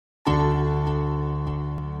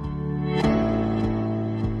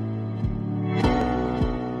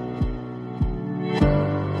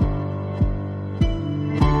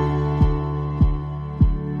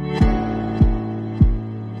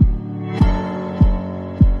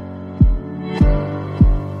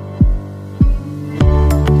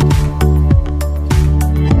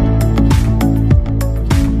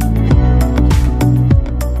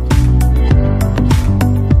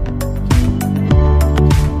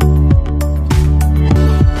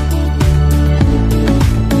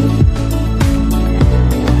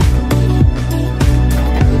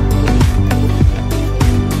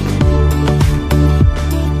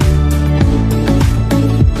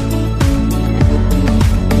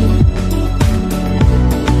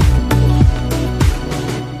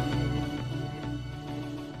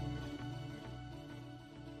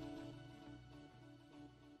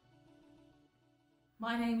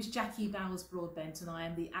is Jackie Bowers-Broadbent and I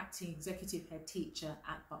am the Acting Executive Head Teacher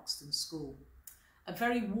at Buxton School. A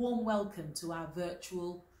very warm welcome to our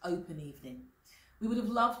virtual open evening. We would have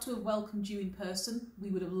loved to have welcomed you in person. We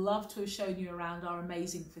would have loved to have shown you around our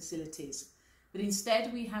amazing facilities. But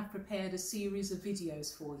instead we have prepared a series of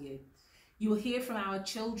videos for you. You will hear from our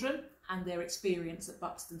children and their experience at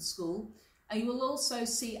Buxton School, and you will also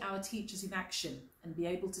see our teachers in action and be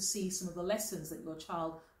able to see some of the lessons that your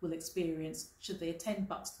child will experience should they attend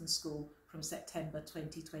Buxton School from September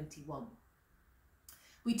 2021.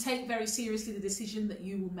 We take very seriously the decision that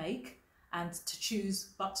you will make and to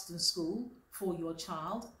choose Buxton School for your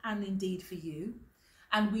child and indeed for you.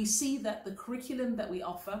 And we see that the curriculum that we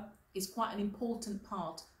offer is quite an important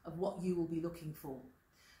part of what you will be looking for.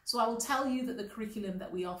 So I will tell you that the curriculum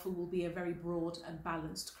that we offer will be a very broad and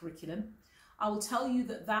balanced curriculum. I will tell you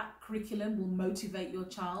that that curriculum will motivate your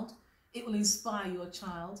child, it will inspire your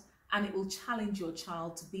child, and it will challenge your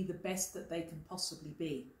child to be the best that they can possibly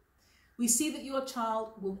be. We see that your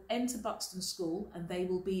child will enter Buxton School and they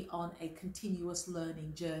will be on a continuous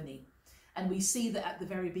learning journey. And we see that at the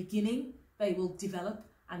very beginning, they will develop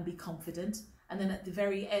and be confident. And then at the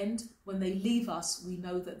very end, when they leave us, we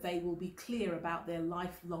know that they will be clear about their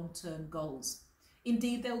life long-term goals.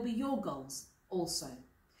 Indeed, they will be your goals also.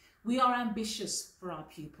 We are ambitious for our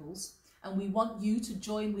pupils, and we want you to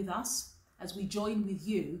join with us as we join with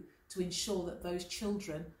you to ensure that those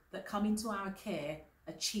children that come into our care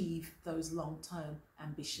achieve those long-term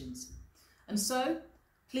ambitions. And so,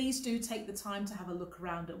 please do take the time to have a look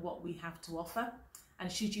around at what we have to offer.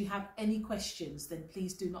 And should you have any questions, then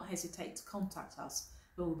please do not hesitate to contact us.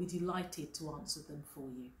 We will be delighted to answer them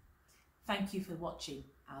for you. Thank you for watching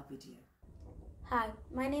our video. Hi,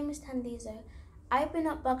 my name is Tandizo. I've been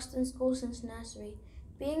at Buxton School since nursery.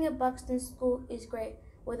 Being at Buxton School is great,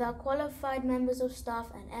 with our qualified members of staff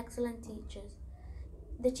and excellent teachers.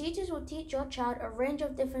 The teachers will teach your child a range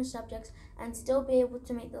of different subjects and still be able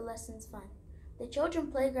to make the lessons fun. The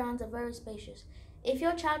children's playgrounds are very spacious. If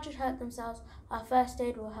your child should hurt themselves, our first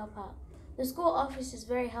aid will help out. The school office is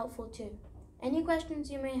very helpful too. Any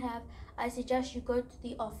questions you may have, I suggest you go to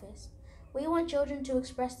the office. We want children to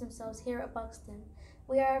express themselves here at Buxton.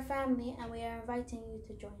 We are a family and we are inviting you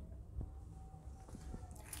to join.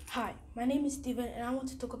 Hi, my name is Stephen and I want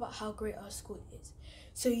to talk about how great our school is,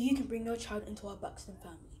 so you can bring your child into our Buxton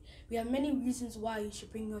family. We have many reasons why you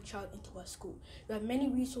should bring your child into our school. We have many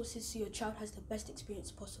resources so your child has the best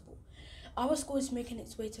experience possible. Our school is making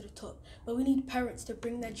its way to the top, but we need parents to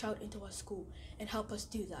bring their child into our school and help us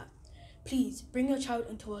do that. Please, bring your child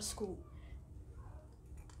into our school.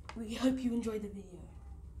 We hope you enjoy the video.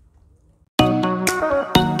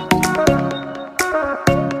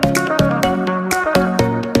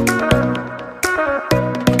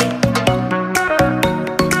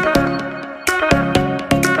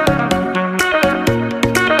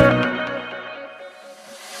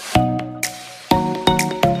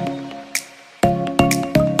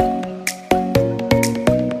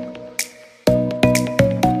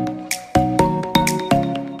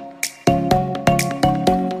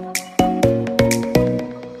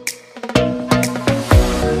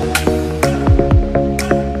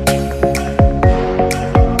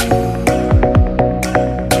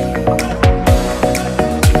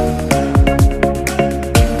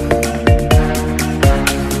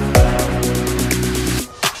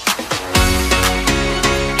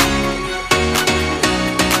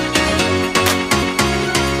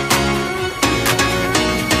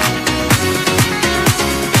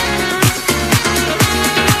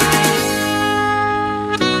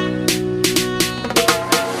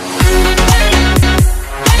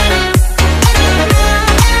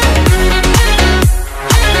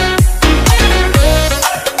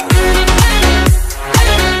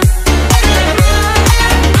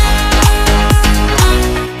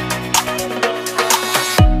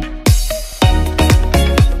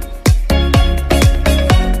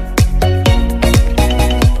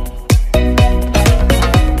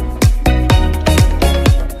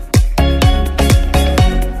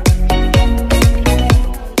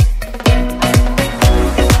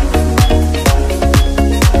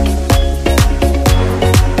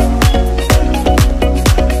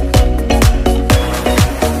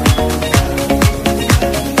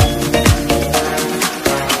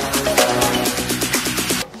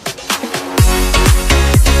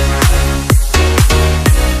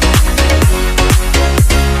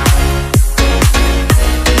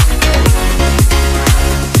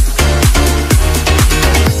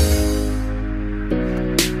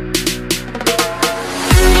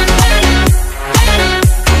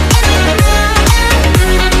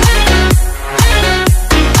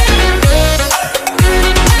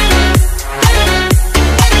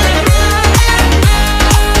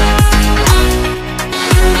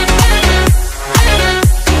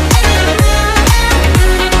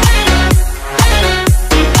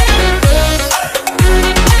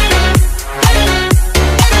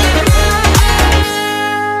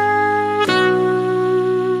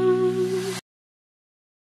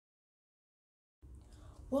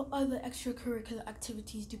 other extracurricular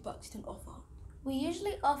activities do Buxton offer? We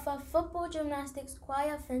usually offer football, gymnastics,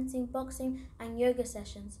 choir, fencing, boxing, and yoga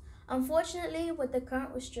sessions. Unfortunately, with the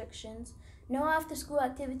current restrictions, no after-school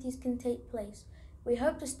activities can take place. We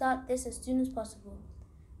hope to start this as soon as possible.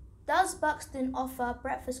 Does Buxton offer a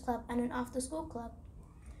breakfast club and an after-school club?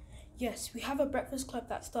 Yes, we have a breakfast club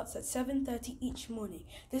that starts at 7:30 each morning.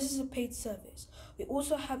 This is a paid service. We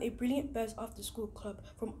also have a Brilliant Birds after-school club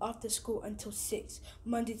from after school until 6,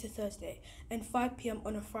 Monday to Thursday, and 5 p.m.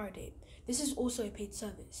 on a Friday. This is also a paid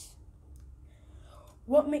service.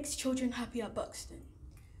 What makes children happy at Buxton?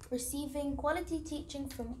 Receiving quality teaching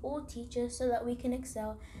from all teachers so that we can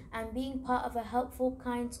excel, and being part of a helpful,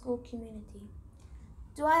 kind school community.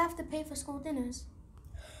 Do I have to pay for school dinners?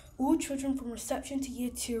 All children from reception to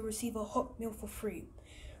year 2 receive a hot meal for free.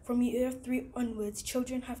 From year 3 onwards,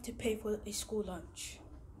 children have to pay for a school lunch.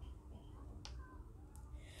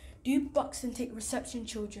 Do Buxton take reception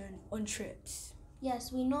children on trips?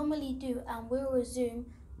 Yes, we normally do, and will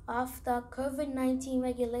resume after COVID-19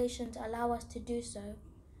 regulations allow us to do so.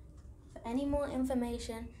 For any more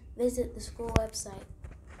information, visit the school website.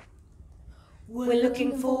 We're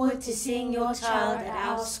looking forward to seeing your child at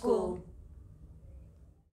our school.